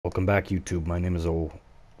Welcome back, YouTube. My name is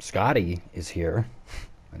Scotty is here.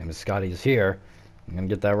 My name is Scotty is here. I'm gonna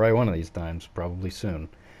get that right one of these times, probably soon.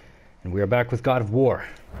 And we are back with God of War.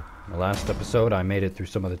 In the last episode, I made it through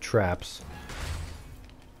some of the traps.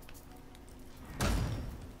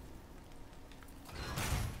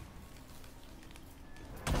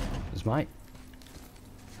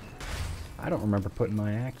 I don't remember putting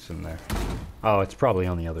my axe in there. Oh, it's probably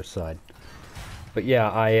on the other side. But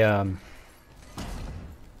yeah,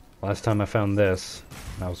 last time I found this,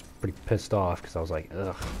 and I was pretty pissed off because I was like,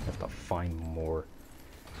 ugh, I have to find more.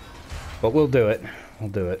 But we'll do it.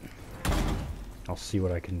 We'll do it. I'll see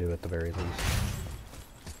what I can do at the very least.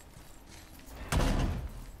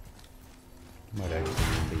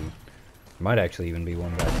 Might actually even be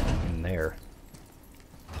one guy in there.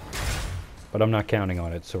 But I'm not counting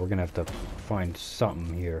on it, so we're gonna have to find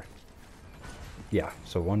something here. Yeah,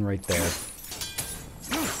 so one right there.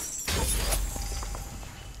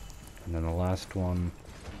 And then the last one...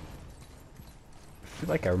 I feel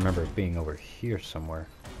like I remember it being over here somewhere.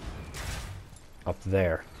 Up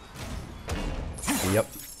there. Yep.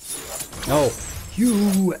 No!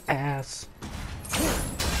 You ass!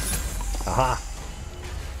 Aha!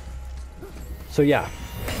 So yeah.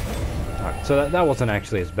 Alright, so that wasn't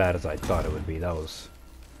actually as bad as I thought it would be. That was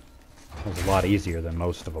a lot easier than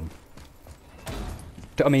most of them.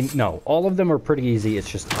 I mean, no, all of them are pretty easy, it's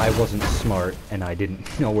just I wasn't smart and I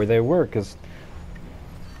didn't know where they were, because...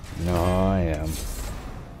 No, I am.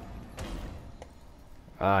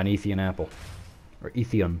 Ah, an Ethian apple. Or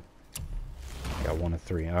Ethian. Got 1 of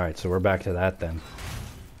 3. Alright, so we're back to that then.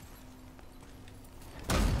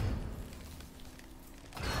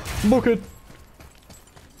 Book it!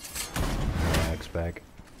 Axe back.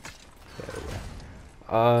 There we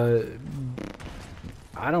go.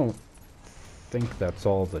 I don't think that's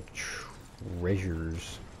all the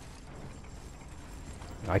treasures.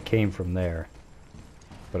 I came from there,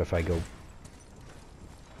 but if I go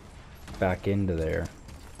back into there,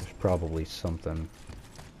 there's probably something,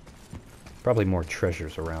 probably more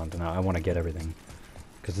treasures around, and I want to get everything,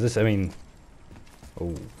 because this, I mean,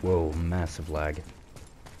 oh, whoa, massive lag.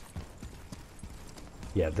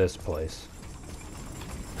 Yeah, this place.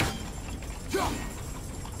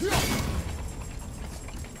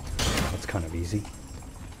 That's kind of easy.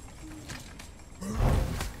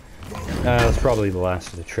 That's probably the last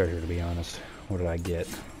of the treasure, to be honest. What did I get?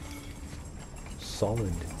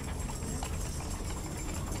 Solid.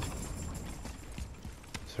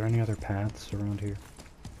 Is there any other paths around here?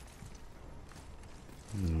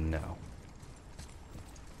 No.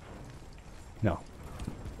 No.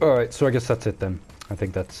 Alright, so I guess that's it then. I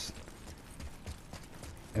think that's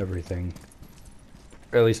everything.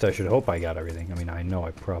 Or at least I should hope I got everything. I mean, I know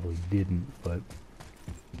I probably didn't, but...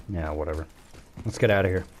 yeah, whatever. Let's get out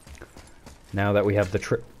of here. Now that we have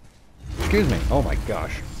the Excuse me! Oh my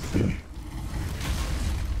gosh.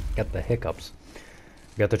 Got the hiccups.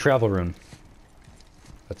 Got the travel rune.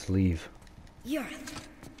 Let's leave. You're...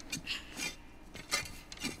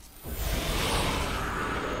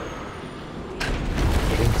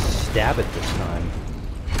 I didn't stab it this time.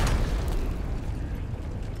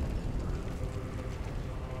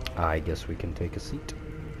 I guess we can take a seat.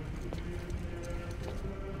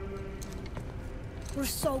 We're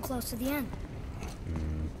so close to the end.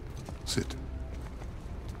 Sit.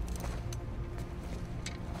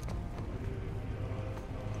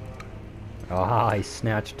 Ah, I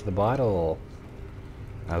snatched the bottle.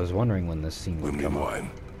 I was wondering when this scene would Bring me come up.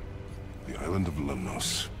 wine. The island of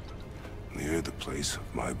Lemnos, near the place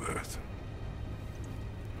of my birth.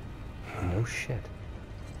 No shit.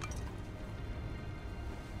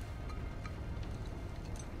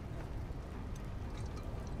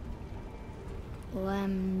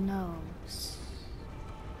 Lemnos.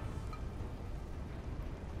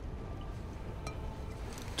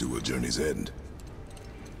 To a journey's end.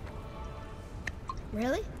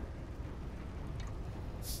 Really?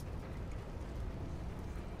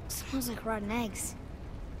 Smells like rotten eggs.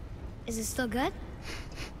 Is it still good?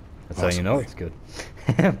 That's how you know it's good.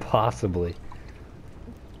 Possibly.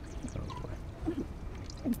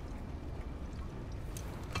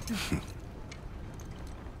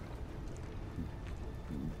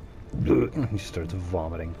 He starts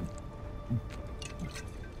vomiting.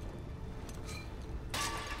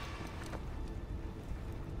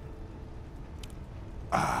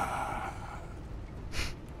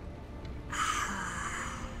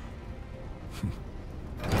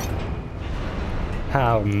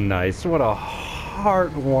 How nice. What a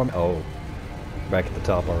heartwarming... Oh. Back at the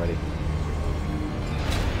top already.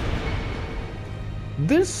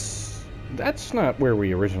 This... That's not where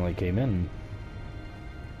we originally came in.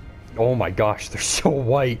 Oh my gosh, they're so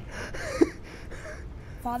white.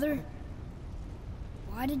 Father,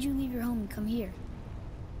 why did you leave your home and come here?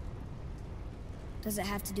 Does it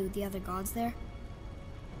have to do with the other gods there?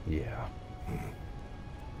 Yeah.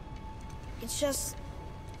 It's just...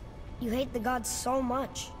 you hate the gods so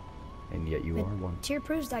much. And yet you But are one. Tyr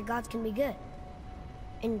proves that gods can be good.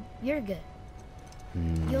 And you're good.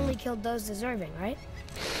 You only killed those deserving, right?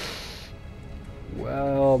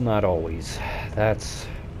 Well, not always. That's...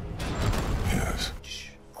 Yes.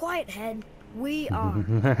 Quiet, head. We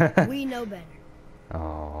are. We know better.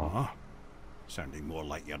 Aww. Huh? Sounding more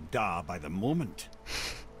like your da by the moment.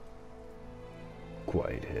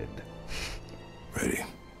 Quiet head. Ready.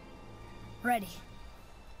 Ready.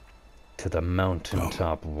 To the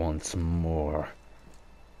mountaintop once more.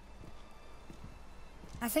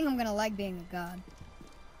 I think I'm gonna like being a god.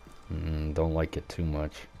 Don't like it too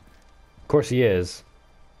much. Of course he is.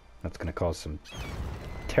 That's gonna cause some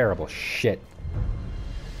terrible shit.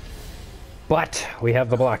 But we have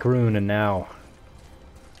the black rune, and now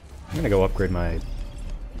I'm gonna go upgrade my... We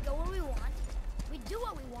go where we want, we do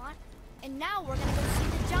what we want, and now we're gonna go see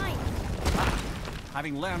the giant.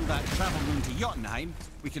 Having learned that travel rune to Jotunheim,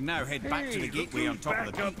 we can now head back to the Hey, gateway on look top of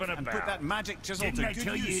who's the back peak up and and put about. that magic chisel Didn't to I good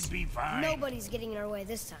tell you use. it'd be fine? Nobody's getting in our way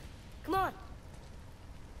this time. Come on.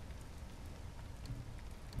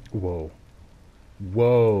 Whoa.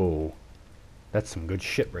 Whoa. That's some good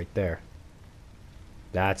shit right there.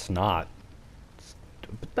 That's not.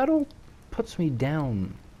 But that all puts me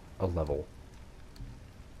down a level.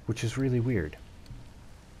 Which is really weird.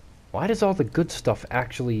 Why does all the good stuff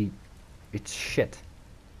actually... It's shit.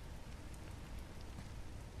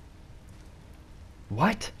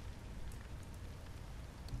 What?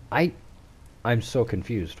 I'm so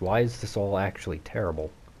confused. Why is this all actually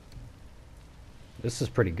terrible? This is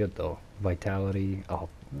pretty good though. Vitality. Oh.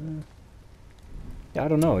 Yeah, I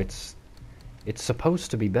don't know. It's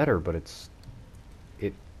supposed to be better, but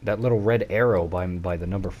that little red arrow by the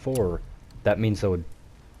number 4, that means that would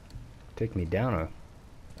take me down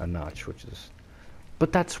a notch, which is...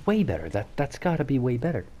 But that's way better. That's got to be way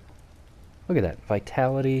better. Look at that.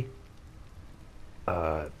 Vitality,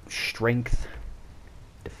 strength,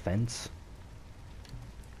 defense.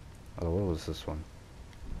 Oh, what was this one?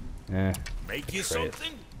 Make you Try it.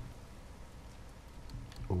 something?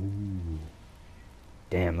 Ooh.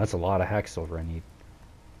 Damn, that's a lot of hack silver I need.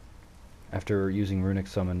 After using runic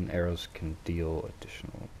summon, arrows can deal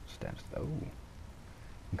additional stats. Oh.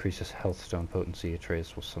 Increases health stone potency.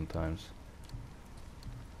 Atreus will sometimes.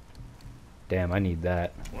 Damn, I need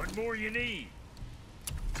that. What more you need?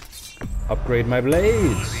 Upgrade my One of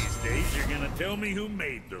blades! these days you're gonna tell me who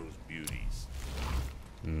made those beauties.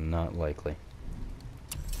 Not likely.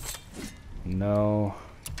 No.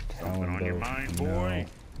 Something on your mind, boy?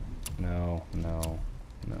 No.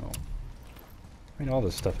 I mean, all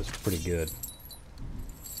this stuff is pretty good.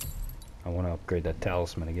 I want to upgrade that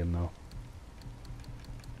talisman again, though.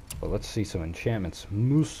 But let's see some enchantments.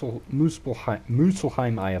 Muspelheim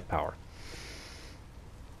Eye of Power.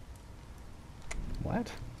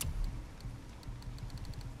 What?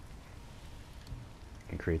 I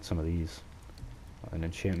can create some of these. An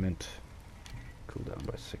enchantment. Cooldown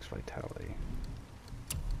by 6 vitality.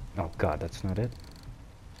 Oh god, that's not it?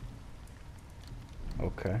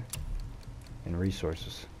 Okay. And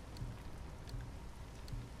resources.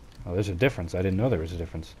 Oh, there's a difference. I didn't know there was a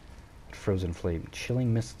difference. Frozen Flame.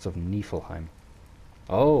 Chilling Mists of Niflheim.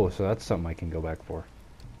 Oh, so that's something I can go back for.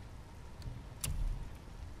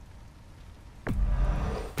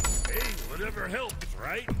 Hey, whatever helps,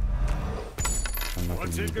 right? I'm not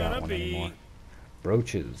What's gonna it need that gonna one be? anymore.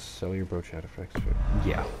 Brooches. Sell your brooch artifacts.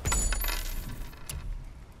 Yeah.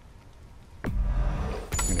 I'm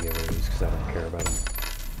gonna get rid of these because I don't care about them.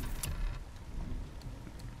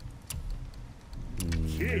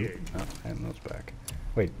 Nope. Oh, and those back.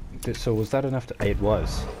 Wait, so was that enough to... It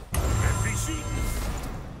was. NPC.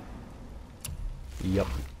 Yep.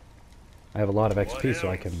 I have a lot of XP, What so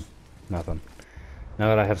I else? can... Nothing. Now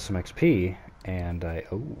that I have some XP, and I...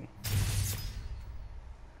 Oh.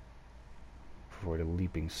 Avoid a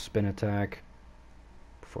leaping spin attack.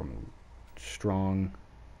 Perform a strong...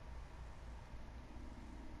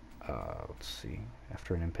 let's see.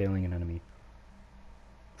 After an impaling an enemy.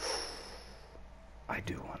 I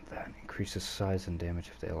do want that. Increases size and damage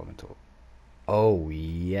of the elemental. Oh,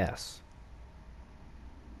 yes.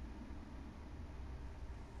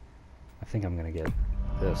 I think I'm gonna get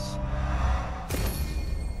this.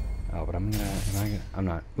 Oh, but I'm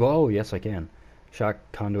not. Whoa, yes I can. Shock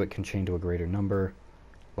conduit can chain to a greater number.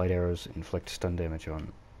 Light arrows inflict stun damage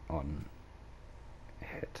on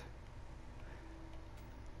hit.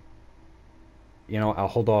 You know, I'll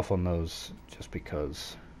hold off on those just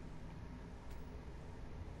because.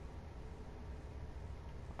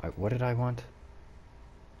 What did I want?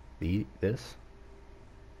 This?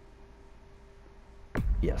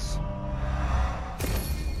 Yes.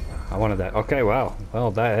 I wanted that. Okay, wow.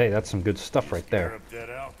 Well, hey, that's some good stuff right there. Up that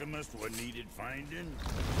alchemist what needed finding?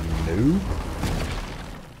 No.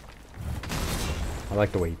 I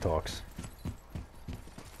like the way he talks.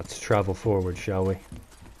 Let's travel forward, shall we?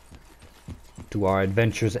 To our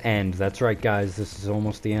adventure's end. That's right, guys. This is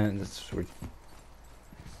almost the end.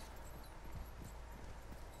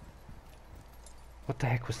 What the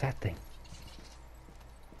heck was that thing?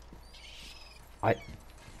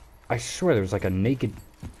 I swear there was like a naked,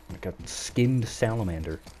 like a skinned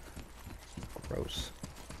salamander. Gross.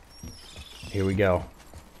 Here we go.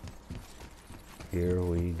 Here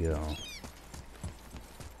we go.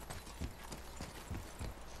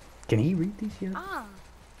 Can he read these yet? Ah,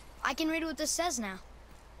 I can read what this says now.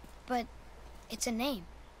 But it's a name.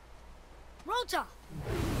 Rota!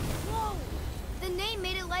 Whoa! The name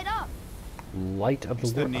made it light up. Light of the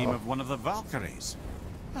It's the world. name of one of the Valkyries.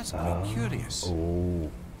 That's quite curious. Oh.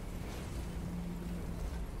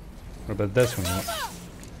 What about this one?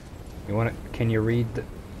 You want it? Can you read the...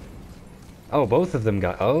 Oh, both of them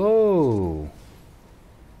got... Oh!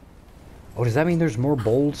 Oh, does that mean there's more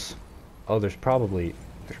bowls? Oh, there's probably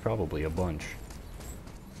a bunch.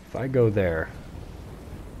 If I go there...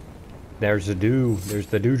 There's the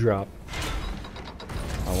dewdrop.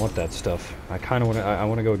 I want that stuff. I kind of want to... I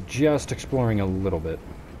want to go just exploring a little bit.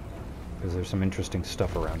 Because there's some interesting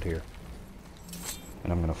stuff around here.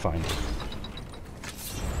 And I'm going to find it.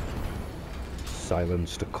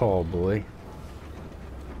 Silence to call, boy.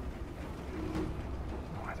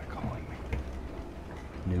 Why they're calling me.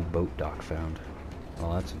 New boat dock found.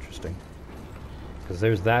 Well, that's interesting. Because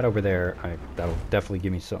there's that over there. That'll definitely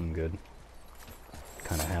give me something good.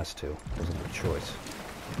 Kind of has to. Doesn't have a choice.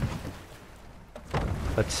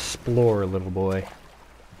 Let's explore, little boy.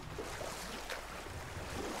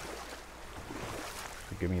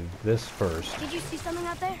 Give me this first. Did you see something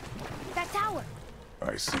out there? That tower.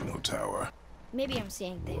 I see no tower. Maybe I'm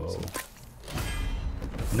seeing things.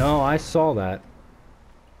 Whoa. No, I saw that.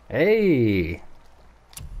 Hey!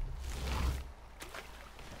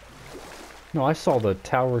 No, I saw the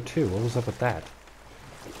tower too. What was up with that?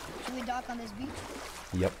 Should we dock on this beach?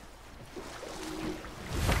 Yep.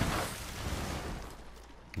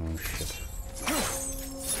 Oh shit.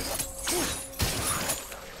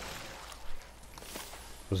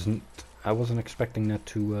 I wasn't expecting that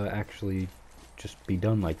to actually just be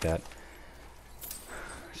done like that.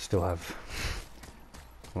 I still have...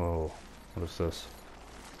 Whoa, what is this?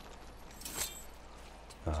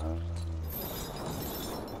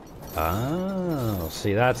 Oh,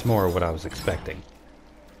 see, that's more what I was expecting.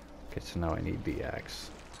 Okay, so now I need the axe.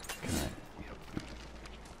 Can I...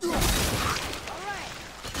 Yep.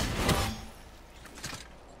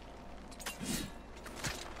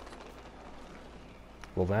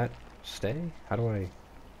 Will that stay? How do I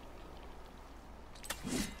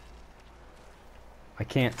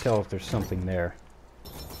can't tell if there's something there.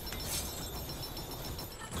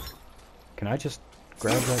 Can I just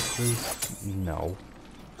grab that through? No.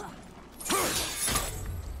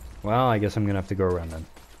 Well, I guess I'm gonna have to go around then.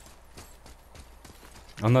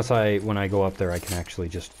 Unless when I go up there, I can actually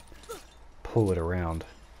just pull it around.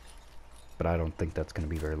 But I don't think that's gonna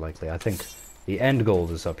be very likely. I think the end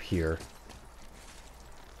goal is up here.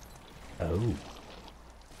 Oh.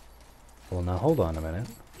 Well, now hold on a minute.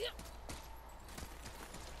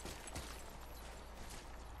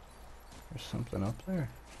 There's something up there.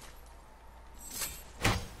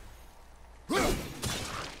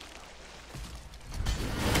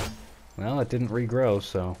 Well, it didn't regrow,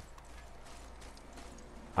 so...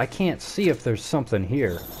 I can't see if there's something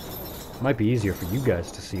here. It might be easier for you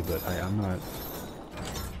guys to see, but I'm not...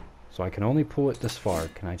 So I can only pull it this far.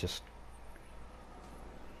 Can I just...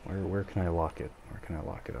 Where can I lock it? Where can I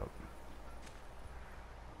lock it up?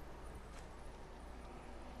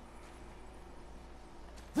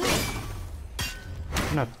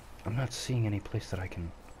 I'm not seeing any place that I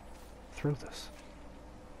can throw this.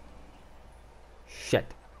 Shit.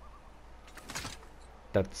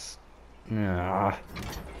 That's... I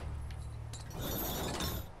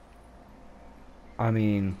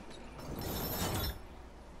mean...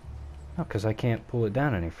 No, because I can't pull it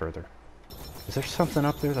down any further. Is there something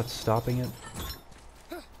up there that's stopping it?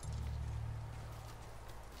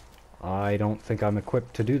 I don't think I'm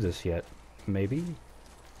equipped to do this yet. Maybe?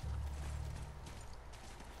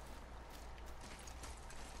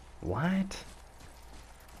 What?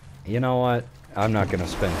 You know what? I'm not gonna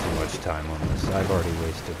spend too much time on this. I've already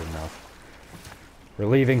wasted enough. We're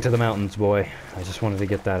leaving to the mountains, boy. I just wanted to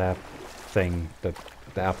get that thing, the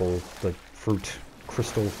apple, the fruit,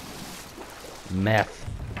 crystal, meth.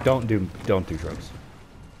 Don't do drugs.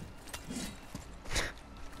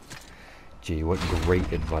 Gee, what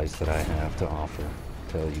great advice that I have to offer.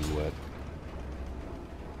 Tell you what.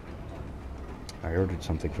 I ordered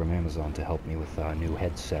something from Amazon to help me with a new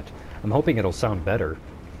headset. I'm hoping it'll sound better.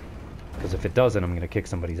 Because if it doesn't, I'm gonna kick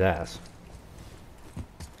somebody's ass.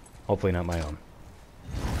 Hopefully not my own.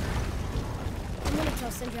 I'm gonna tell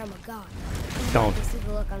Sindri I'm a god. Don't. You see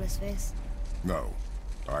the look on his face? No,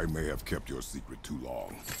 I may have kept your secret too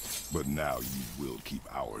long, but now you will keep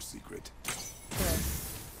our secret.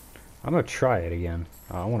 I'm gonna try it again.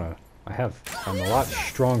 I'm a lot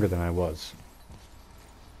stronger than I was.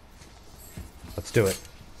 Let's do it.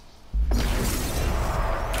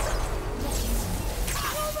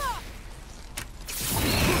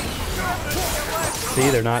 See,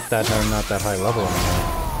 they're not that high level anymore.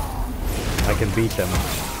 I can beat them.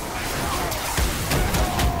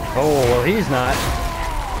 Oh, well, he's not.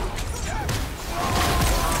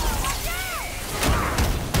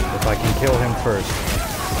 If I can kill him first,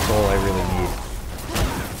 that's all I really need.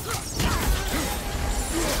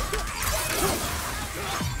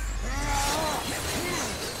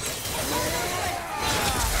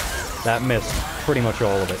 That missed pretty much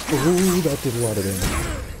all of it. Ooh, that did a lot of damage.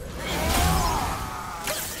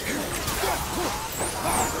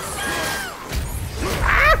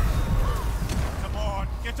 Come on,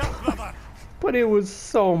 get up, brother. But it was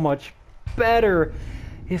so much better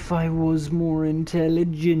if I was more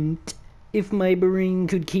intelligent. If my brain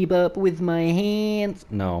could keep up with my hands.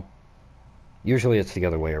 No. Usually it's the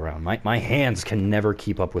other way around. My hands can never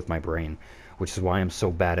keep up with my brain, which is why I'm so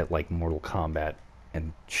bad at like Mortal Kombat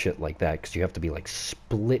and shit like that, because you have to be like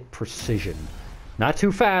split precision. Not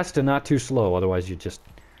too fast and not too slow, otherwise you just...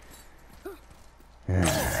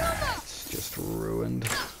 it's just ruined.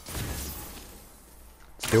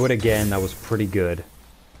 Let's do it again, that was pretty good.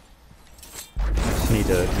 Just need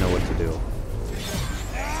to know what to do.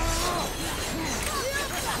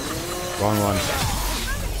 Wrong one.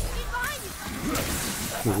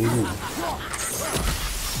 Ooh.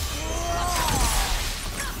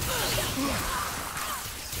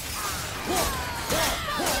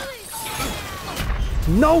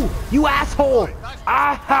 No! You asshole!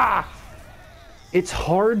 Aha! It's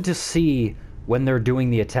hard to see when they're doing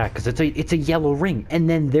the attack because it's a yellow ring, and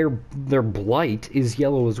then their blight is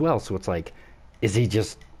yellow as well. So it's like, is he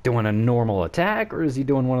just doing a normal attack, or is he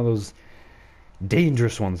doing one of those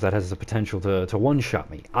dangerous ones that has the potential to one-shot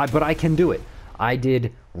me? But I can do it. I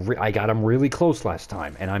got him really close last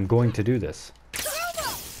time, and I'm going to do this.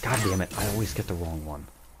 God damn it! I always get the wrong one.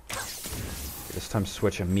 This time,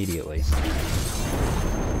 switch immediately.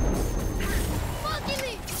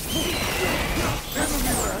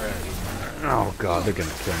 Oh god, they're gonna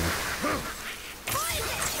kill me.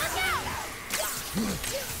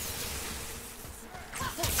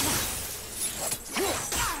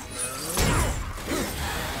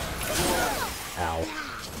 Ow.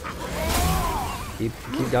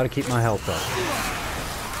 Gotta keep my health up.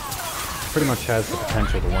 Pretty much has the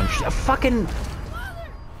potential to one-shot. Fucking...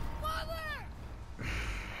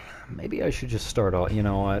 Maybe I should just start off... You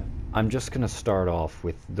know what? I'm just gonna start off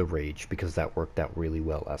with the rage, because that worked out really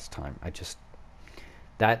well last time.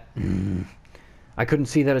 I couldn't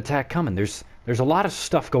see that attack coming. There's a lot of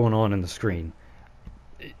stuff going on in the screen.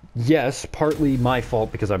 Yes, partly my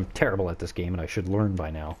fault because I'm terrible at this game and I should learn by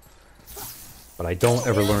now. But I don't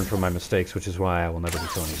ever learn from my mistakes, which is why I will never be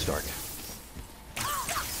Tony Stark.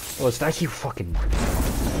 Well, it's that you fucking...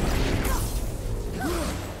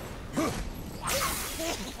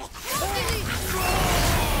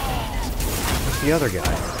 Where's the other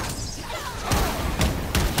guy?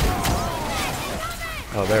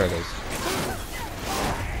 Oh, there it is.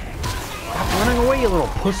 Stop running away, you little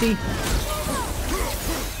pussy!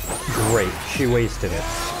 Great, she wasted it.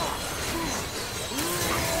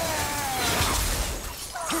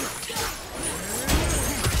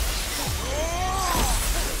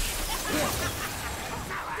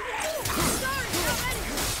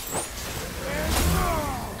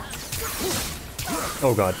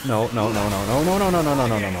 Oh god, no, no, no, no, no, no, no, no, no, no,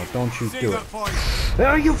 no, no, no, don't you do it.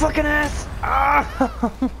 Oh, you fucking ass! Ah!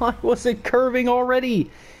 Why was it curving already?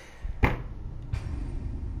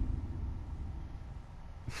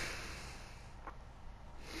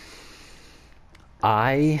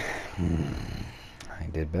 I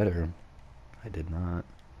did better. I did not.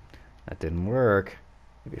 That didn't work.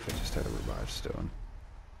 Maybe if I just had a revive stone.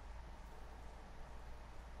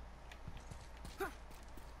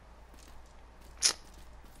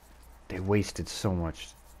 They wasted so much.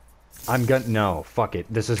 I'm gonna... No, fuck it.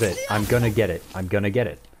 This is it. I'm gonna get it. I'm gonna get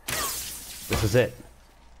it. This is it.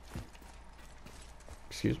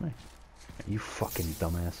 Excuse me? You fucking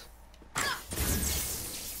dumbass.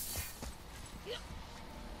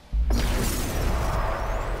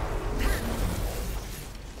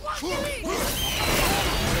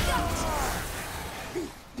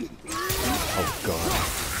 Oh, God.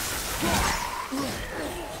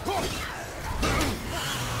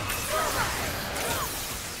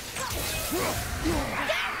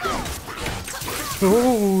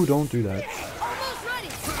 Oh, don't do that.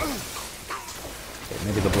 Okay,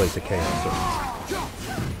 maybe the Blaze of Chaos.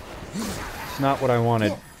 It's not what I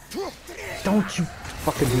wanted. Don't you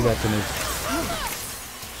fucking do that to me.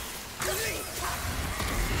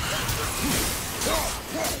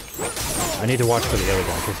 I need to watch for the other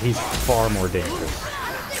guy, because he's far more dangerous.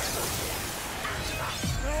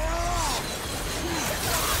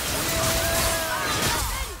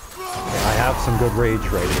 Okay, I have some good rage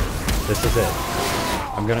right here. This is it.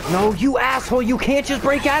 I'm gonna... No, you asshole! You can't just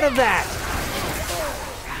break out of that!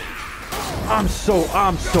 I'm so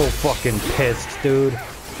fucking pissed, dude.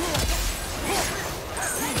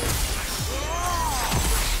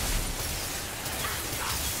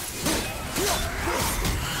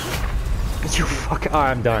 You fuck... Oh,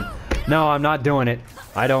 I'm done. No, I'm not doing it.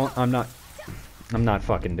 I'm not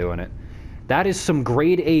fucking doing it. That is some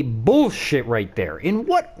grade A bullshit right there. In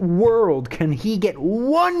what world can he get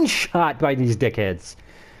one shot by these dickheads?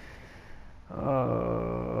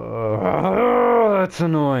 That's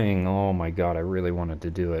annoying. Oh my god, I really wanted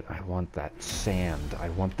to do it. I want that sand. I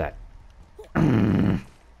want that... to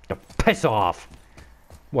piss off.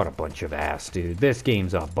 What a bunch of ass, dude. This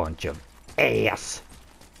game's a bunch of ass.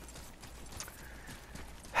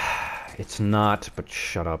 It's not, but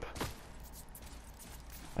shut up.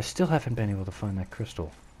 I still haven't been able to find that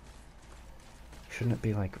crystal. Shouldn't it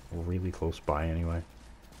be, like, really close by anyway?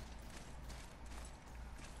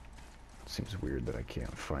 Seems weird that I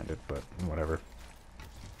can't find it, but whatever.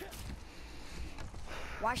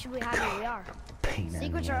 Why should we hide where we are?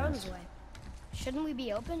 Secrets are Odin's way. Shouldn't we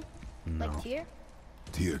be open? No. Like Tyr?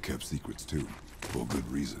 Tyr kept secrets too, for good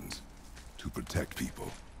reasons. To protect people.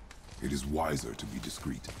 It is wiser to be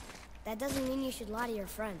discreet. That doesn't mean you should lie to your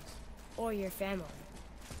friends. Or your family.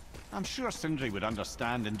 I'm sure Sindri would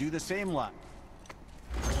understand and do the same, lad.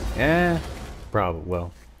 Yeah, probably.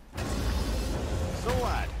 Well, So,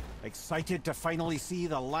 lad, excited to finally see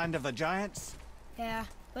the land of the giants? Yeah,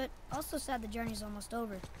 but also sad the journey's almost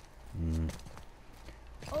over.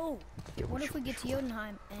 Oh, what if we get to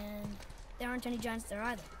Jotunheim and there aren't any giants there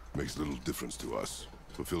either? Makes little difference to us.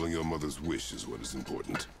 Fulfilling your mother's wish is what is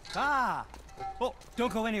important. Ah! Oh,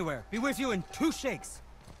 don't go anywhere. Be with you in 2 shakes.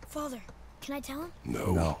 Father, can I tell him?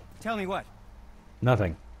 No. no. Tell me what?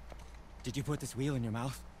 Nothing. Did you put this wheel in your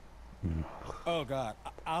mouth? Oh god,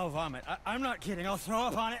 I'll vomit. I'm not kidding. I'll throw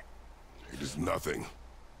up on it. It is nothing.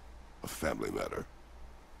 A family matter.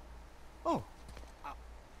 Oh.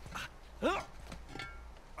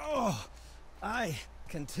 Oh, I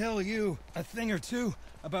can tell you a thing or two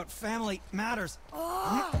about family matters.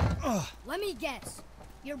 Let me guess.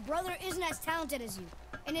 Your brother isn't as talented as you,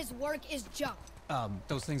 and his work is junk.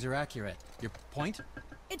 Those things are accurate. Your point?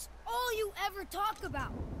 It's all you ever talk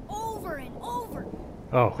about, over and over.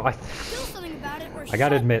 Oh, Do something about it or I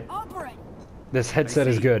gotta admit, operate. this headset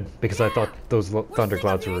is good because I thought those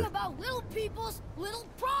thunderclouds We're were... singing about little people's little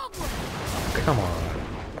problems. Come on.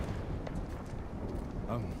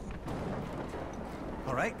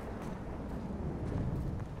 All right.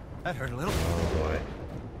 That hurt a little. Oh boy.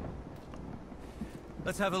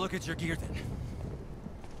 Let's have a look at your gear then.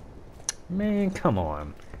 Man, come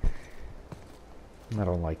on. I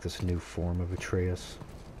don't like this new form of Atreus.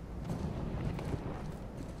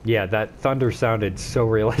 Yeah, that thunder sounded so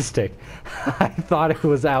realistic. I thought it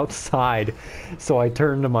was outside, so I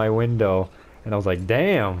turned to my window, and I was like,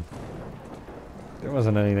 damn. There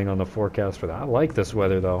wasn't anything on the forecast for that. I like this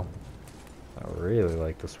weather, though. I really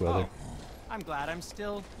like this weather. I'm glad I'm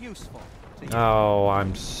still useful to you. Oh,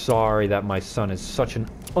 I'm sorry that my son is such an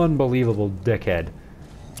unbelievable dickhead.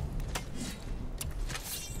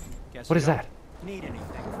 Guess What you is that? don't need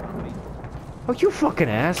anything from me. Oh, you fucking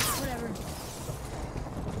ass. Whatever.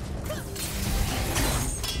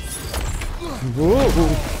 Whoa.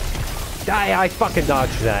 I fucking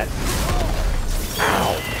dodged that.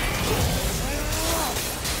 Ow.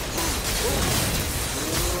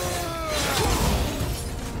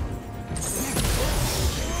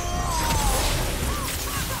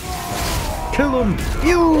 Kill him!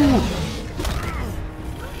 You!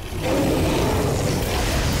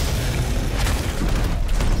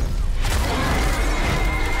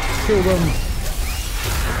 Kill them!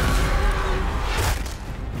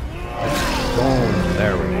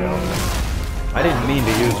 mean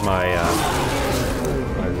to use my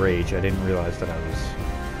my rage. I didn't realize that I was...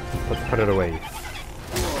 Put it away.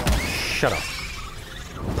 Shut up.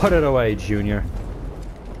 Put it away, Junior.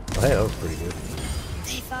 Well, hey, that was pretty good.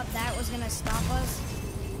 They thought that was gonna stop us?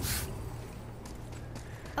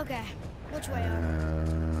 Okay, which way up?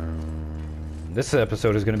 This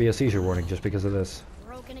episode is going to be a seizure warning just because of this.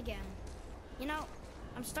 Broken again. You know,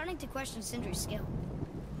 I'm starting to question Sindri's skill.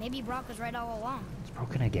 Maybe Brock was right all along. It's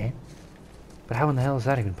broken again? But how in the hell is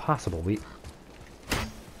that even possible?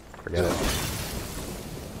 Forget it.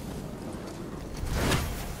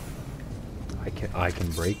 I can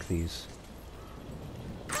break these.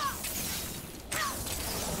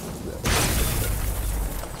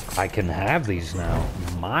 I can have these now.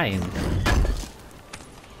 Mine.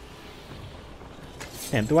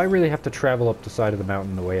 And do I really have to travel up the side of the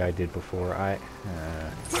mountain the way I did before? I'm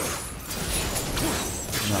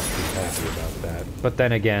not too happy about that. But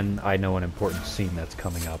then again, I know an important scene that's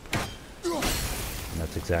coming up. And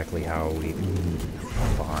that's exactly how we...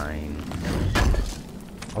 Fine.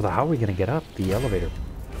 Although, how are we gonna get up? The elevator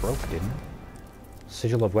broke, didn't it?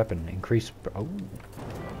 Sigil of weapon. Increase... Oh.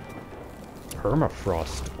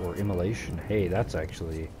 Permafrost or immolation. Hey, that's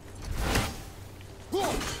actually...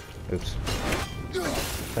 Oops.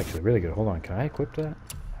 It's actually really good. Hold on, can I equip that?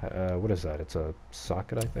 What is that? It's a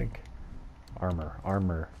socket, I think.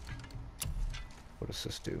 Armor. What does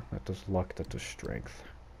this do? That does luck, that does strength.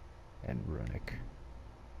 And runic.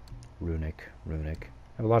 Runic.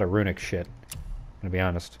 I have a lot of runic shit. I'm gonna be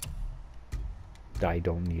honest. I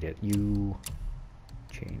don't need it. You...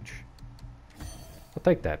 Change. I'll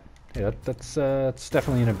take that. Hey, that's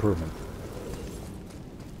definitely an improvement.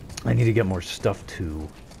 I need to get more stuff too.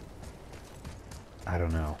 I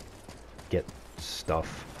don't know. Get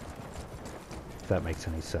stuff. If that makes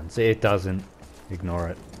any sense. It doesn't. Ignore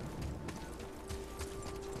it.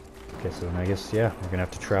 Okay, so then I guess, yeah, we're gonna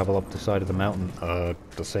have to travel up the side of the mountain,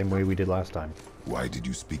 the same way we did last time. Why did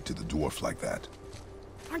you speak to the dwarf like that?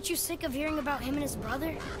 Aren't you sick of hearing about him and his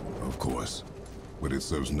brother? Of course. But it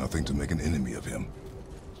serves nothing to make an enemy of him.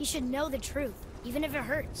 He should know the truth, even if it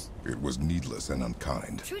hurts. It was needless and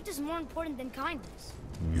unkind. Truth is more important than kindness.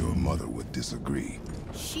 Your mother would disagree.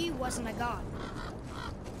 She wasn't a god.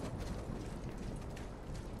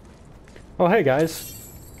 Oh, hey guys.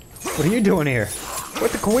 What are you doing here?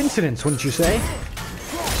 What a coincidence, wouldn't you say?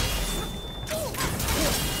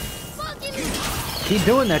 Keep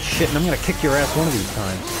doing that shit and I'm gonna kick your ass one of these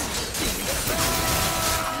times.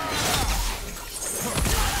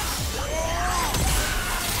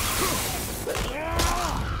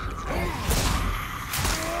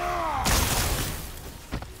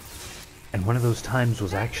 And one of those times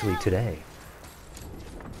was actually today.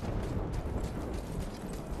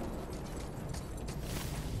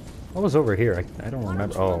 What was over here? I don't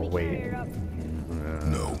remember. Oh, wait.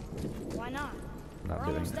 No. Why not? Not We're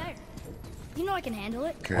doing almost that. there. You know I can handle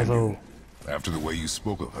it. Can Although... you? After the way you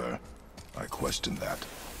spoke of her, I questioned that.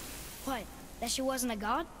 What? That she wasn't a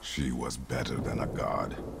god? She was better than a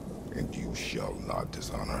god, and you shall not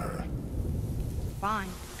dishonor her. Fine.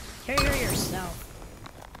 Hear her yourself.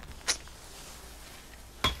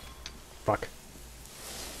 Fuck.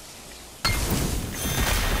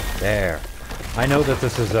 There. I know that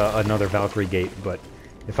this is another Valkyrie gate, but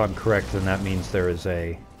if I'm correct, then that means there is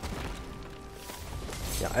a...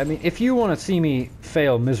 Yeah, I mean, if you want to see me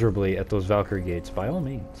fail miserably at those Valkyrie gates, by all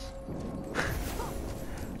means.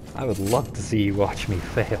 I would love to see you watch me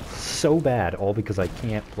fail so bad, all because I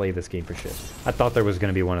can't play this game for shit. I thought there was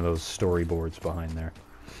going to be one of those storyboards behind there.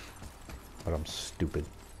 But I'm stupid.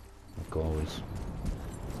 Like always.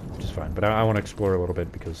 Which is fine. But I want to explore a little bit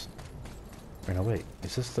because... Wait, no, wait.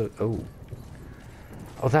 Is this the... Oh.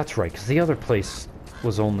 Oh, that's right, because the other place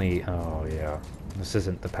was only... Oh, yeah. This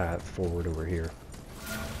isn't the path forward over here.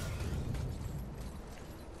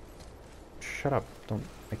 Shut up. Don't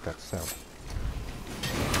make that sound.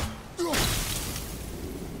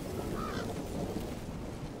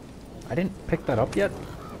 I didn't pick that up yet?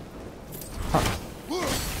 Huh.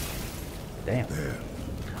 Damn.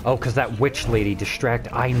 Oh, because that witch lady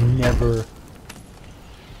I never...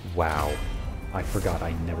 Wow. I forgot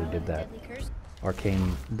I never did that.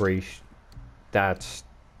 Arcane brace. That's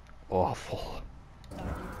awful.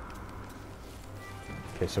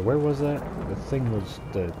 Okay, so where was that? The thing was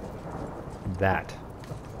that.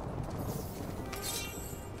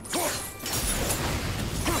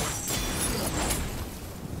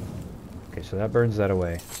 Okay, so that burns that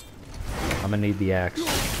away. I'm gonna need the axe.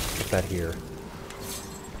 Put that here.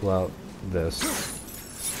 Pull out this.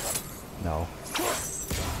 No.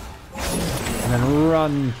 And then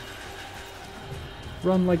run.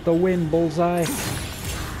 Run like the wind, bullseye.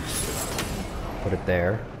 Put it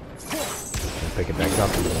there. And pick it back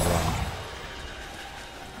up and then run.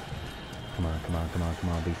 Come on, come on, come on, come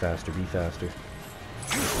on. Be faster, be faster.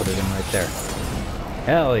 Put it in right there.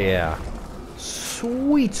 Hell yeah.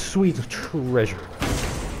 Sweet, sweet treasure.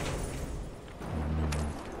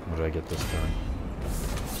 What did I get this time?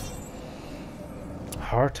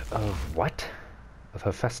 Heart of what? Of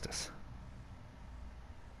Hephaestus.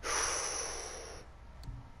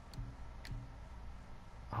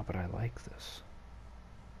 Oh, but I like this.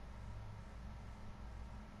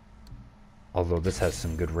 Although this has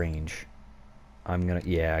some good range. I'm gonna,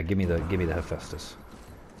 yeah, give me the Hephaestus.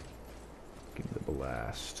 Give me the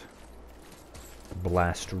blast.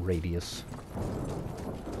 Blast radius.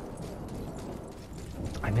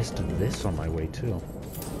 I missed this on my way too.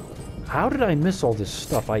 How did I miss all this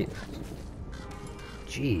stuff?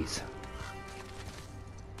 Jeez.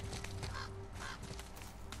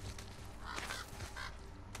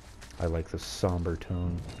 I like the somber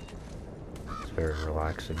tone. It's very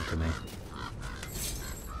relaxing to me.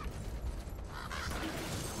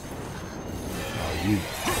 Oh, you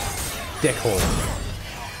dickhole.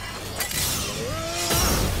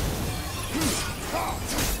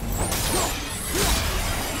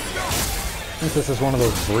 I think this is one of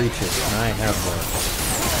those breaches, and I have the...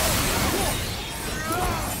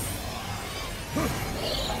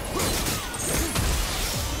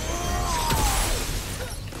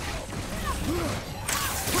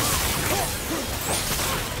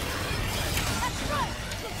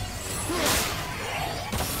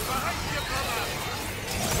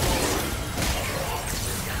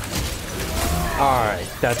 Alright,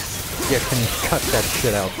 that's... You can cut that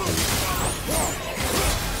shit out, please.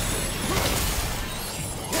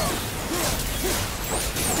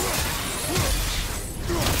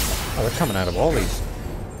 Oh, they're coming out of all these.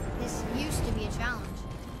 This used to be a challenge.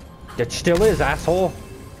 It still is, asshole!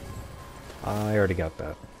 I already got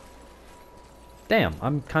that. Damn,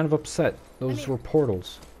 I'm kind of upset. Those were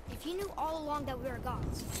portals. If you knew all along that we were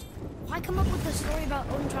gods, why come up with the story about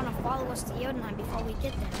Odin trying to follow us to Jotunheim before we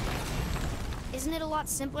get there? Isn't it a lot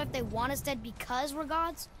simpler if they want us dead because we're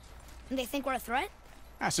gods? And they think we're a threat?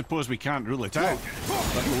 I suppose we can't rule it out,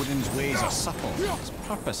 but Odin's ways are subtle. His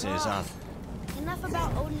purposes are... Enough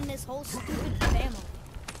about Odin and his whole stupid family.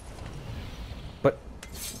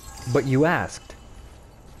 But you asked.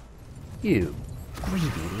 You greedy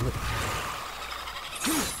little...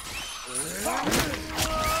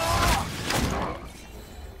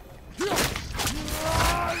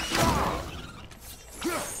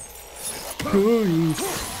 You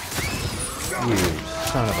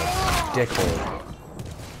son of a dickhole.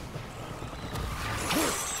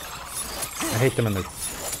 I hate them in the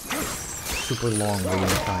super long waiting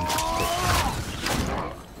times.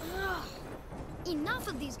 Enough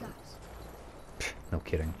of these guys. No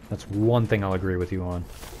kidding. That's one thing I'll agree with you on.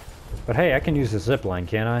 But hey, I can use the zip line,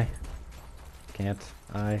 can't I? Can't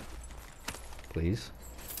I? Please?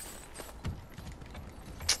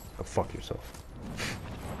 Oh, fuck yourself.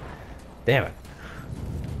 Damn it.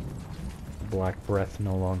 Black breath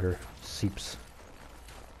no longer seeps.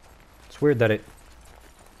 It's weird that it...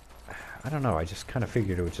 I don't know, I just kind of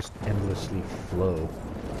figured it would just endlessly flow.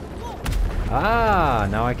 Ah,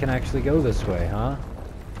 now I can actually go this way, huh?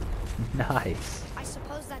 Nice. I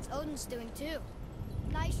suppose that's Odin's doing too.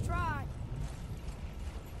 Nice try.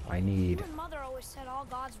 I need... You and Mother always said all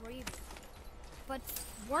gods were evil. But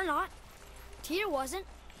we're not. Tyr wasn't.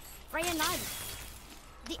 Freya neither.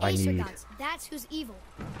 The Aesir gods, that's who's evil.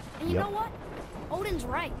 And you know what? Odin's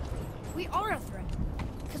right. We are a threat.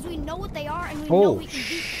 Because we know what they are and we know we can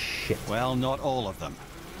beat them. Well, not all of them.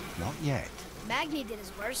 Not yet. Magni did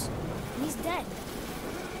his worst, and he's dead.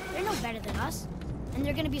 They're no better than us. And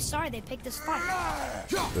they're gonna be sorry they picked this fight.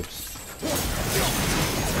 Oops.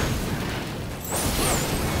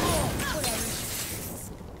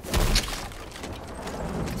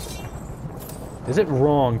 Is it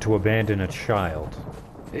wrong to abandon a child?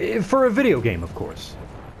 For a video game, of course.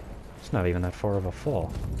 It's not even that far of a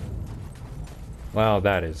fall. Well,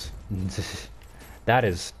 that is... that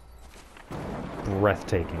is...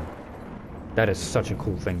 breathtaking. That is such a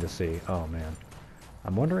cool thing to see. Oh, man.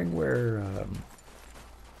 I'm wondering where...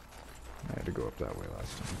 I had to go up that way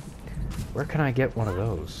last time. Where can I get one of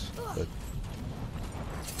those? The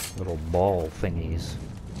little ball thingies.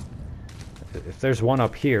 If there's one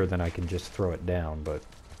up here, then I can just throw it down, but...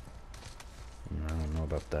 I don't know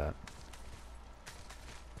about that.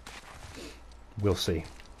 We'll see.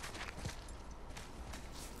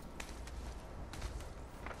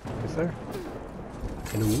 Is there?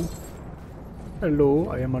 Hello? Hello,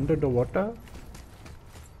 I am under the water?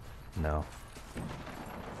 No.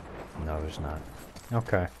 No, there's not.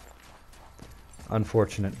 Okay.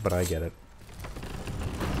 Unfortunate, but I get it.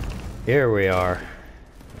 Here we are.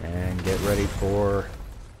 And get ready for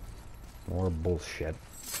more bullshit.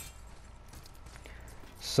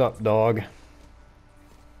 Sup, dog?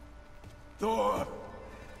 Thor,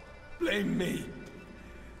 blame me.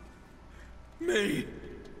 Me.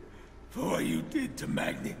 For what you did to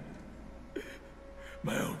Magni.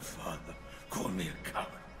 My own father called me a coward.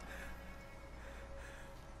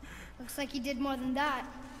 Looks like he did more than that.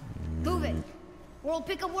 Move it. Or we'll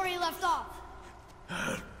pick up where he left off.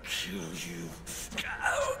 I'll kill you.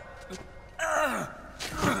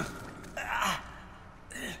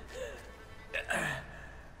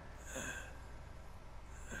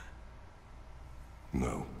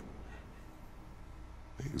 No.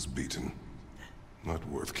 He is beaten. Not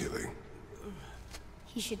worth killing.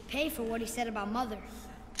 He should pay for what he said about Mother.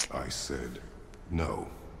 I said no.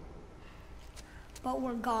 But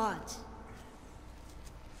we're gods.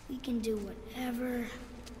 We can do whatever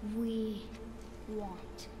we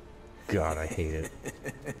want. God, I hate it.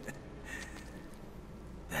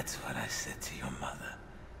 That's what I said to your mother.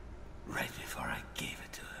 Right before I gave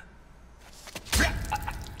it to her.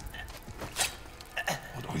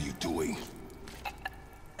 What are you doing?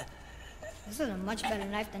 This is a much better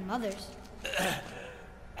knife than Mother's.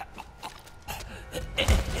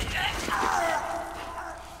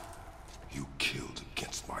 You killed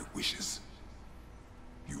against my wishes.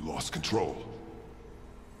 You lost control.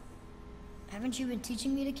 Haven't you been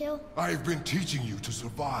teaching me to kill? I've been teaching you to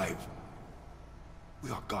survive.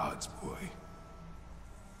 We are gods, boy.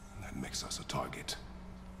 And that makes us a target.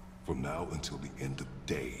 From now until the end of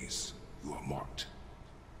days, you are marked.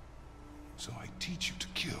 So I teach you to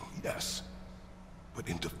kill, yes. But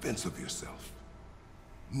in defense of yourself.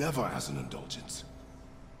 Never as an indulgence.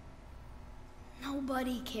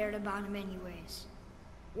 Nobody cared about him anyways.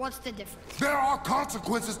 What's the difference? There are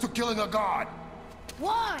consequences to killing a god!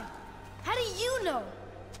 Why? How do you know?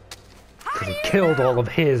 How Because do he you killed know? all of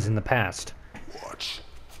his in the past. Watch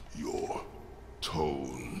your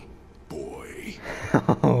tone, boy.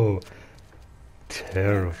 Oh,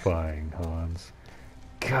 terrifying, Hans.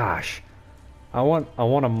 Gosh, I want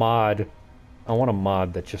a mod. I want a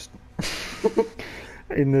mod that just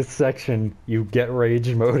in this section you get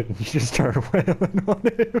rage mode and you just start wailing on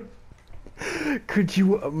him. Could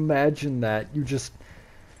you imagine that? You just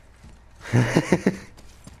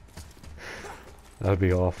that'd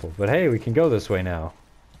be awful. But hey, we can go this way now.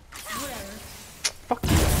 Fuck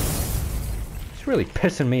you. It's really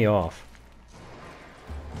pissing me off.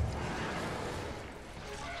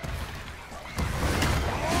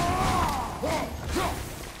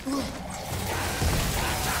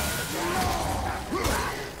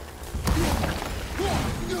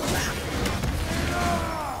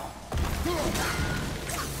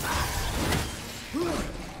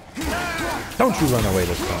 Don't you run away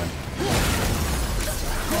this time.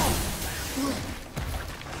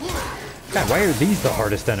 God, why are these the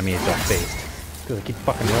hardest enemies I've faced? Because I keep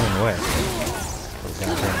fucking running away. Those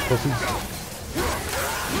goddamn pussies.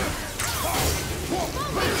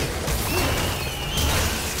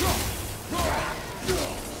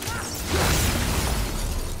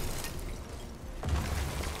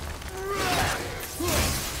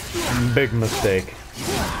 Big mistake.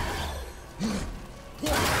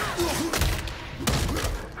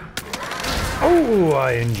 Oh,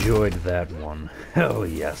 I enjoyed that one. Hell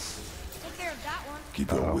yes. Take care of that one.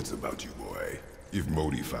 Keep your wits about you, boy. If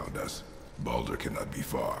Modi found us, Baldur cannot be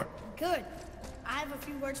far. Good. I have a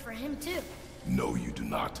few words for him too. No, you do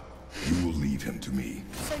not. You will leave him to me.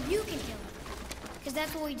 So you can kill him. Because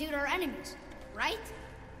that's what we do to our enemies, right?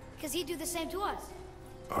 Because he'd do the same to us.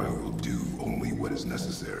 I will do only what is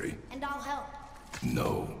necessary. And I'll help.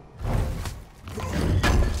 No.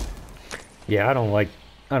 Yeah, I don't like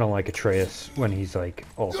Atreus when he's like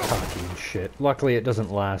all cocky and shit. Luckily it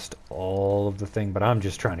doesn't last all of the thing, but I'm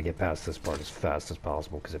just trying to get past this part as fast as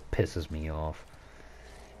possible because it pisses me off.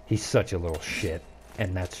 He's such a little shit,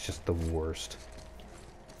 and that's just the worst.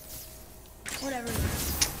 Whatever.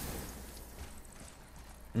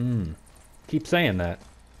 Keep saying that.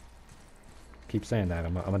 Keep saying that.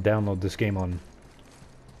 I'm gonna download this game on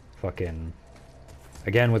fucking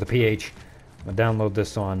again with a PH. I'm gonna download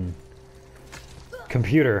this on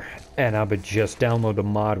computer, and I would just download a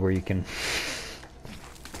mod where you can.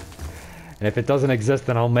 And if it doesn't exist,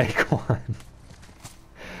 then I'll make one.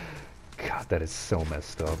 God, that is so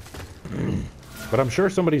messed up. But I'm sure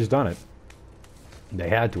somebody's done it. They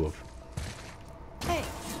had to have. Hey,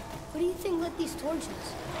 what do you think lit these torches?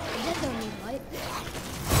 The dead don't need light.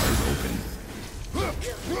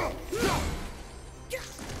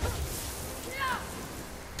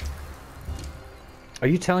 Are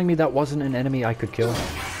you telling me that wasn't an enemy I could kill?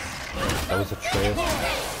 That was a trail.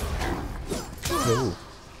 Ooh.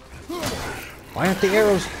 Why aren't the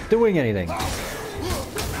arrows doing anything?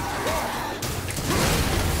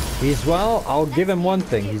 He's, well, I'll give him one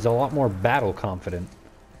thing. He's a lot more battle confident.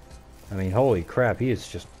 I mean, holy crap, he is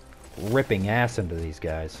just ripping ass into these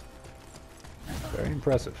guys. Very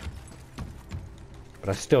impressive. But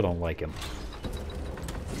I still don't like him.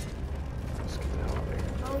 Let's get the hell out of here.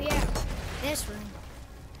 Oh yeah, this room.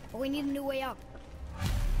 But we need a new way up.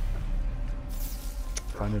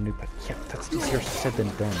 Find a new pet. Yeah, that's easier said than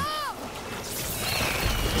done.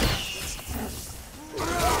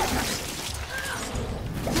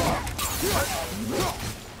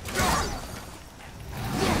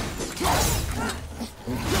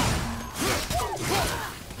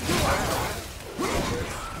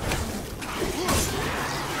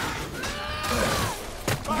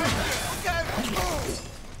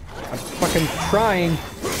 I'm fucking trying.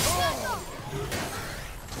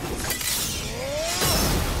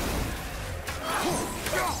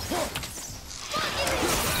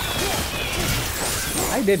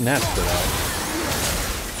 I didn't ask for that.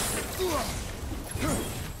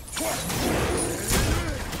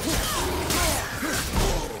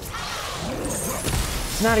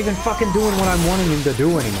 He's not even fucking doing what I'm wanting him to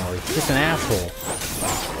do anymore. He's just an asshole.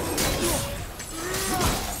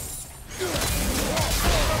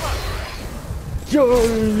 Yo,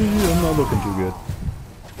 I'm not looking too good.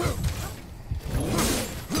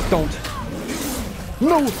 Don't.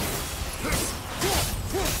 No!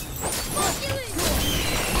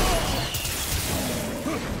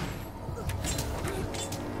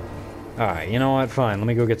 Alright, you know what? Fine, let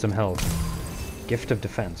me go get some health. Gift of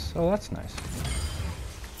defense. Oh, that's nice.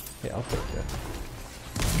 Yeah, I'll take that.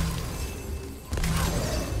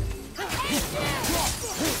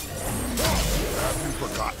 Have you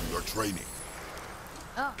forgotten your training?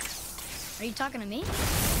 Oh, are you talking to me? I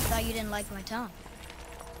thought you didn't like my tone.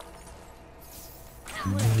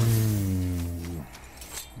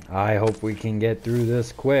 I hope we can get through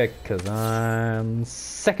this quick, because I'm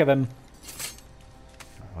sick of him.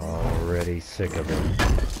 Already sick of him.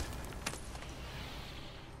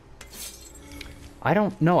 I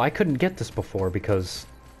don't know, I couldn't get this before because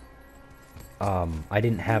I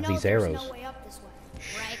didn't have these arrows. No way up this way,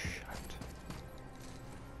 right?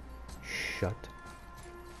 Shut.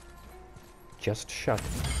 Just shut.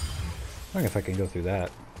 I don't know if I can go through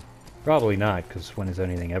that. Probably not, because when is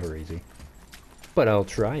anything ever easy? But I'll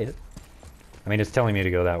try it. I mean, it's telling me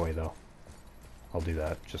to go that way, though. I'll do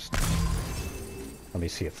that. Just... let me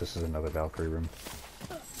see if this is another Valkyrie room.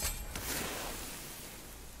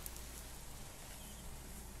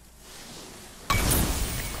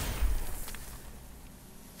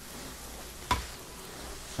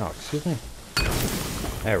 Oh, excuse me.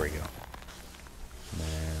 There we go.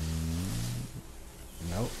 And...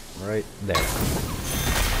 nope, right there.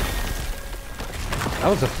 That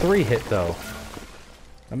was a 3-hit, though.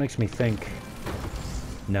 That makes me think...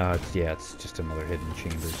 no, it's, yeah, it's just another hidden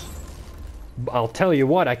chambers. I'll tell you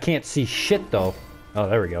what, I can't see shit, though. Oh,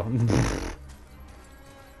 there we go.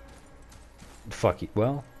 Fuck you.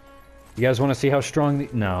 Well, you guys want to see how strong the...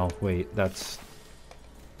 no, wait, that's...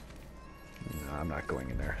 no, I'm not going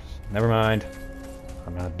in there. Never mind.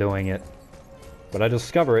 I'm not doing it. But I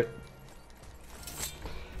discover it.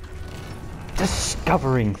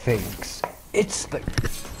 Discovering things. It's the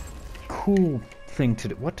cool thing to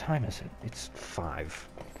do. What time is it? It's 5.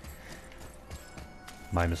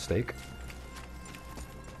 My mistake.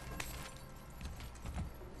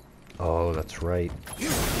 Oh, that's right.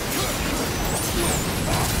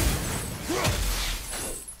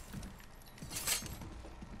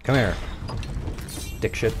 Come here.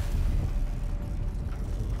 Dick shit.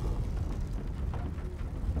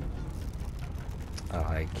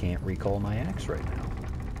 I can't recall my axe right now.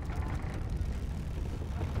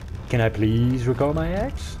 Can I please recall my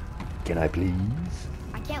axe? Can I please?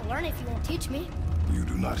 I can't learn if you won't teach me. You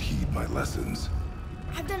do not heed my lessons.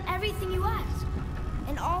 I've done everything you asked.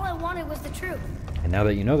 And all I wanted was the truth. And now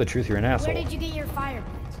that you know the truth, you're an asshole. Where did you get your fire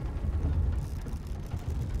blades?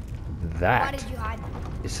 Why That did you hide them?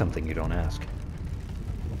 is something you don't ask.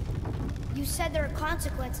 You said there are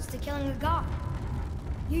consequences to killing a god.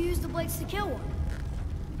 You used the blades to kill one.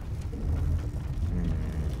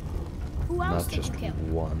 Who else Not did just you kill?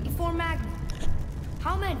 one. Before Magna.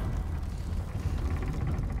 How many?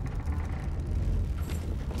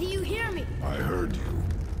 Do you hear me? I heard you,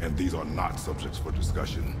 and these are not subjects for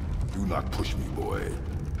discussion. Do not push me, boy.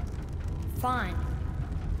 Fine.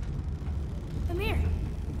 Amir,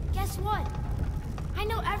 guess what? I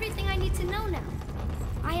know everything I need to know now.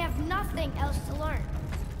 I have nothing else to learn.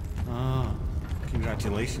 Ah,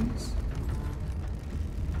 Congratulations.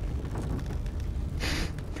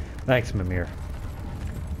 Thanks, Mimir.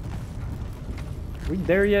 Are we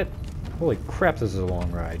there yet? Holy crap, this is a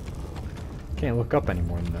long ride. Can't look up any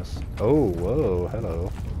more than this. Oh, whoa,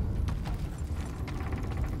 hello.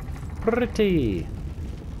 Pretty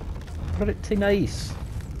nice.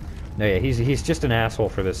 No, yeah, he's just an asshole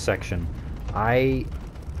for this section. I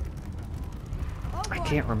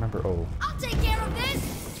can't remember. Oh. I'll take care of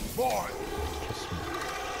this. Boy! Kiss me.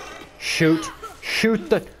 Shoot!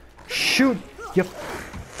 Shoot! You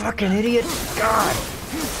fucking idiot! God!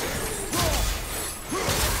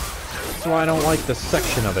 That's why I don't like this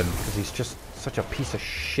section of him, because he's just such a piece of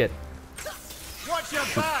shit. Watch your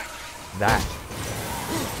back! That.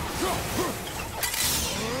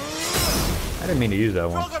 I didn't mean to use that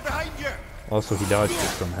one. Behind you! Also, he dodged it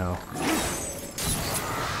somehow.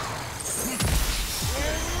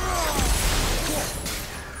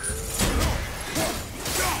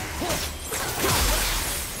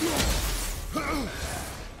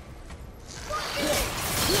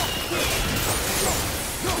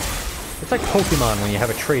 It's like Pokemon when you have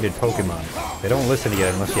a traded Pokemon. They don't listen to you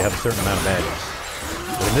unless you have a certain amount of badges.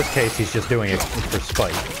 But in this case, he's just doing it for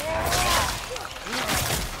spite.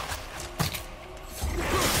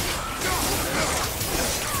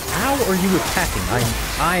 How are you attacking?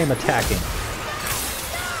 I am attacking.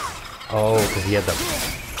 Oh, because he had the...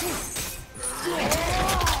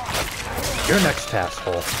 You're next,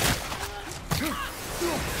 asshole.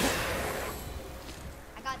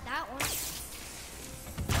 I got that one.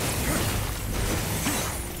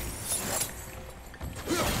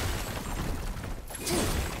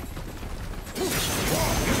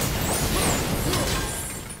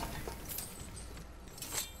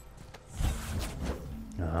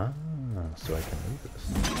 So I can move this.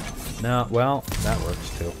 No, well, that works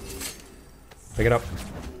too. Pick it up.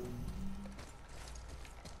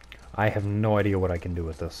 I have no idea what I can do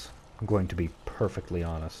with this. I'm going to be perfectly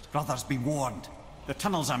honest. Brothers, be warned. The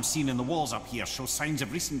tunnels I'm seeing in the walls up here show signs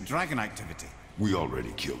of recent dragon activity. We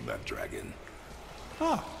already killed that dragon.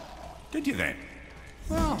 Oh, did you then?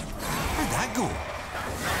 Well, how'd that go?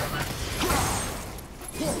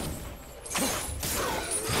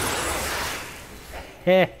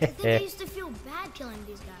 I think I used to feel bad killing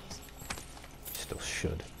these guys. Still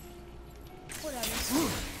should. Whatever.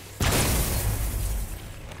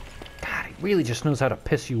 God, he really just knows how to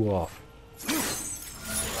piss you off.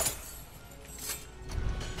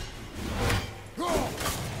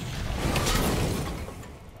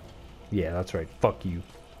 Yeah, that's right. Fuck you.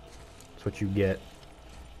 That's what you get.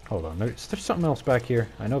 Hold on. There's something else back here.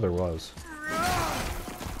 I know there was.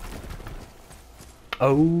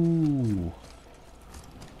 Oh.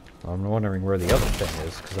 I'm wondering where the other thing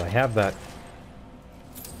is, because I have that.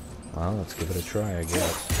 Well, let's give it a try, I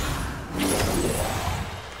guess.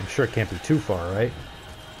 I'm sure it can't be too far, right?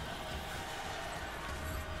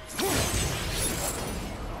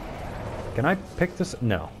 Can I pick this?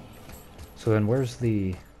 No. So then where's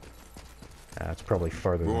the... it's probably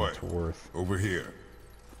farther than it's worth. Over here.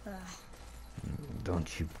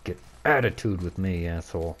 Don't you get attitude with me,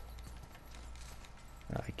 asshole.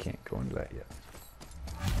 I can't go into that yet.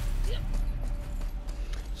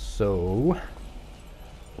 So,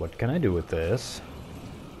 what can I do with this?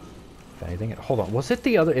 If anything, hold on. Was it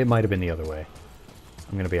the other? It might have been the other way.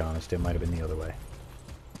 I'm gonna be honest. It might have been the other way.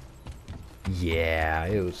 Yeah,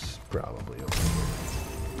 it was probably over here.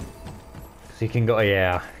 Cause he can go.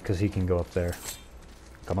 Yeah, cause he can go up there.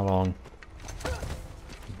 Come along.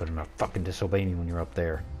 You better not fucking disobey me when you're up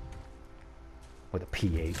there. With a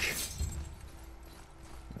PH.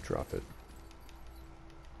 Drop it.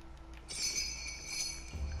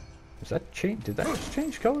 Does that change? Did that just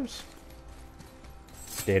change colors?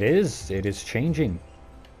 It is. It is changing.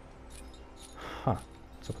 Huh.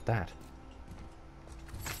 What's up with that?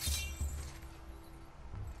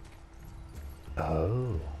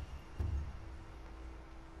 Oh.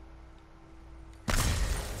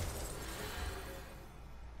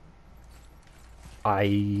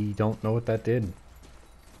 I don't know what that did.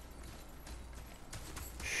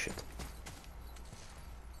 Shit.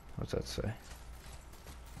 What's that say?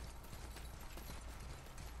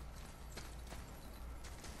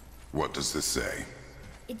 What does this say?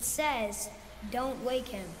 It says, don't wake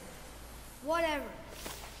him. Whatever.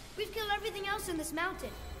 We've killed everything else in this mountain.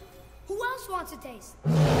 Who else wants a taste?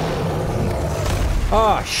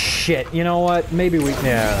 Oh shit, you know what? Maybe we...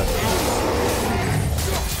 Yeah.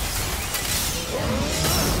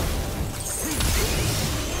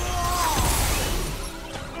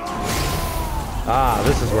 Ah,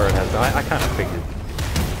 this is where it has... I kind of figured.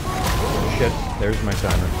 Shit, there's my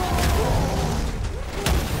timer.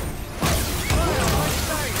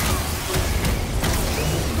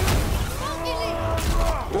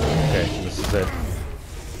 that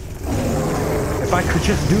if I could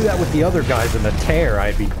just do that with the other guys in the tear,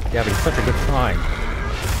 I'd be having such a good time.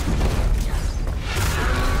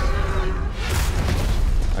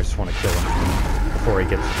 I just want to kill him before he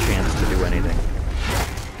gets a chance to do anything.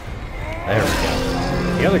 There we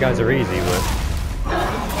go. The other guys are easy, but...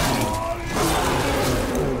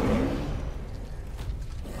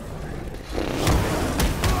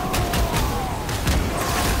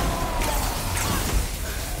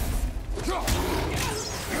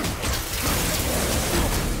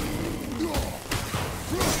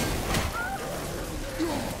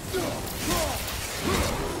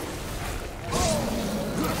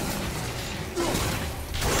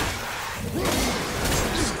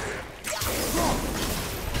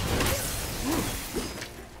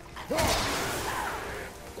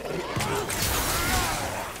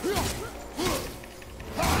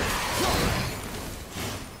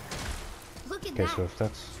 Okay, so if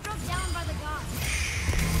that's... Struck down by the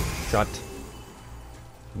gods. Shut.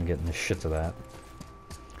 I'm getting the shit to that.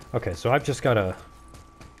 Okay, so I've just gotta...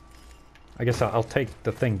 I guess I'll take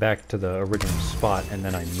the thing back to the original spot and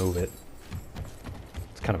then I move it.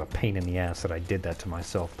 It's kind of a pain in the ass that I did that to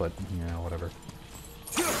myself, but, you know, whatever.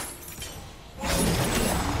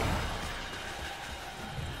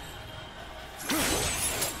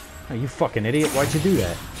 Oh, you fucking idiot, why'd you do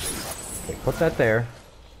that? Okay, put that there.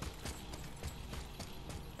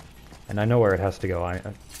 And I know where it has to go.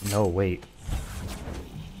 No, wait.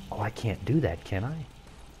 Oh, I can't do that, can I?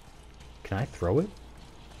 Can I throw it?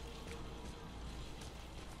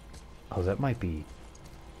 Oh, that might be...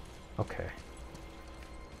 Okay.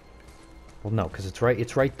 Well, no, because it's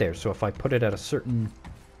right there. So if I put it at a certain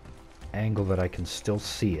angle that I can still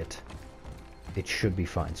see it, it should be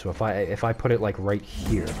fine. So if I put it like right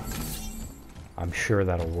here, I'm sure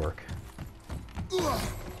that'll work.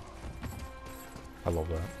 I love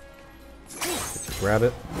that. Just grab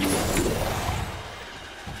it.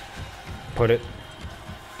 Put it.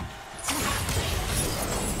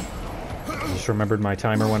 I just remembered my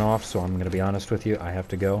timer went off, so I'm going to be honest with you. I have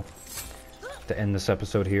to go to end this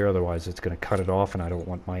episode here, otherwise it's going to cut it off, and I don't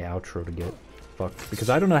want my outro to get fucked, because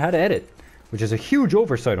I don't know how to edit, which is a huge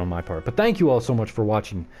oversight on my part. But thank you all so much for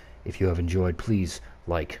watching. If you have enjoyed, please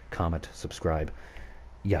like, comment, subscribe,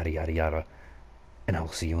 yada yada yada, and I will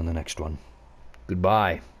see you in the next one.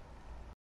 Goodbye.